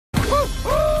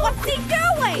What's he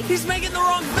doing? He's making the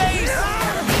wrong face!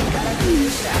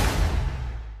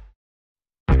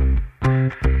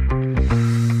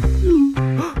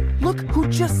 Look who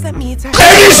just sent me a text.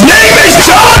 And his name is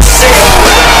John C.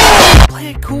 Play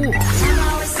it cool.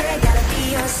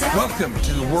 Welcome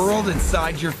to the world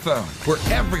inside your phone, where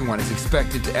everyone is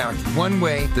expected to act one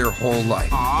way their whole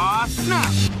life. Aw,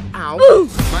 snap! Ow.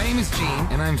 My name is Gene,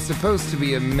 and I'm supposed to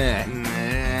be a meh.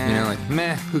 You know, like,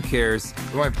 meh, who cares?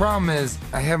 But my problem is,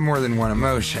 I have more than one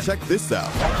emotion. Check this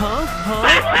out.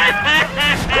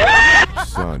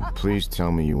 Son, please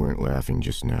tell me you weren't laughing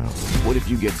just now. What if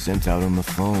you get sent out on the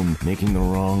phone making the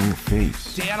wrong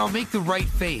face? Dad, I'll make the right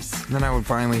face. Then I would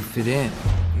finally fit in.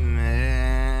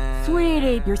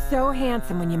 Sweetie, you're so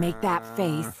handsome when you make that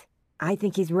face. I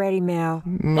think he's ready, Mel.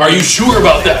 Are you sure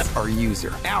about that? Our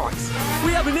user, Alex.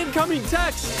 We have an incoming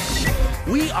text.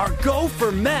 We are go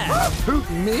for meh. Who,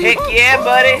 me? Heck yeah,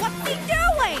 buddy. What's he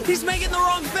doing? He's making the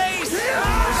wrong face.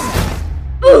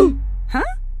 Huh?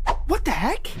 What the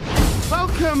heck?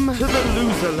 Welcome to the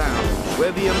Loser Lounge,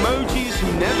 where the emojis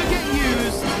who never get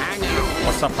used hang out.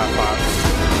 What's up, high five?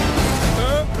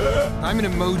 I'm an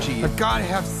emoji. I've got to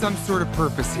have some sort of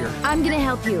purpose here. I'm gonna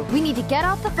help you. We need to get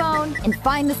off the phone and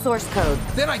find the source code.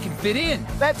 Then I can fit in.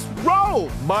 Let's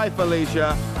roll! Bye,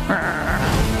 Felicia.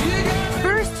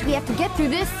 First, we have to get through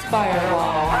this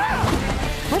firewall.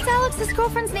 What's Alex's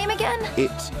girlfriend's name again?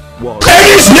 It was. And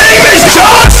his name is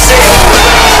John C.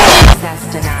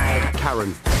 Access denied.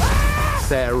 Karen.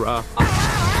 Sarah.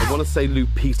 I want to say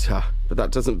Lupita, but that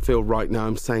doesn't feel right now.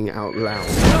 I'm saying it out loud.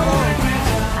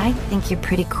 I think you're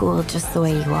pretty cool just the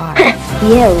way you are.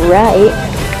 Yeah, right.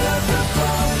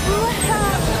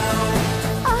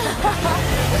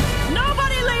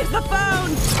 Nobody leaves the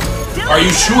phone! Are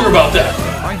you sure about that?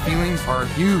 My feelings are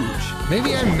huge.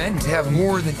 Maybe I'm meant to have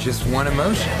more than just one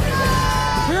emotion.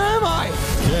 Where am I?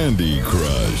 Candy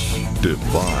Crush.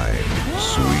 Divine.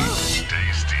 Sweet.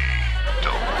 Tasty.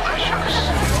 Delicious.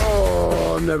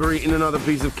 Oh, I'm never eating another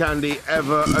piece of candy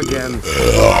ever again.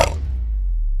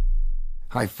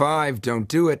 High five, don't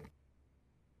do it.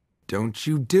 Don't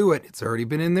you do it. It's already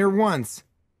been in there once.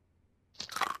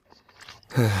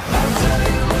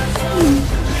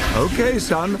 Okay,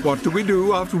 son, what do we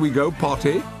do after we go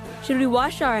potty? Should we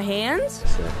wash our hands?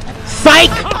 Psych!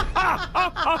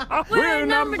 We're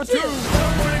number two!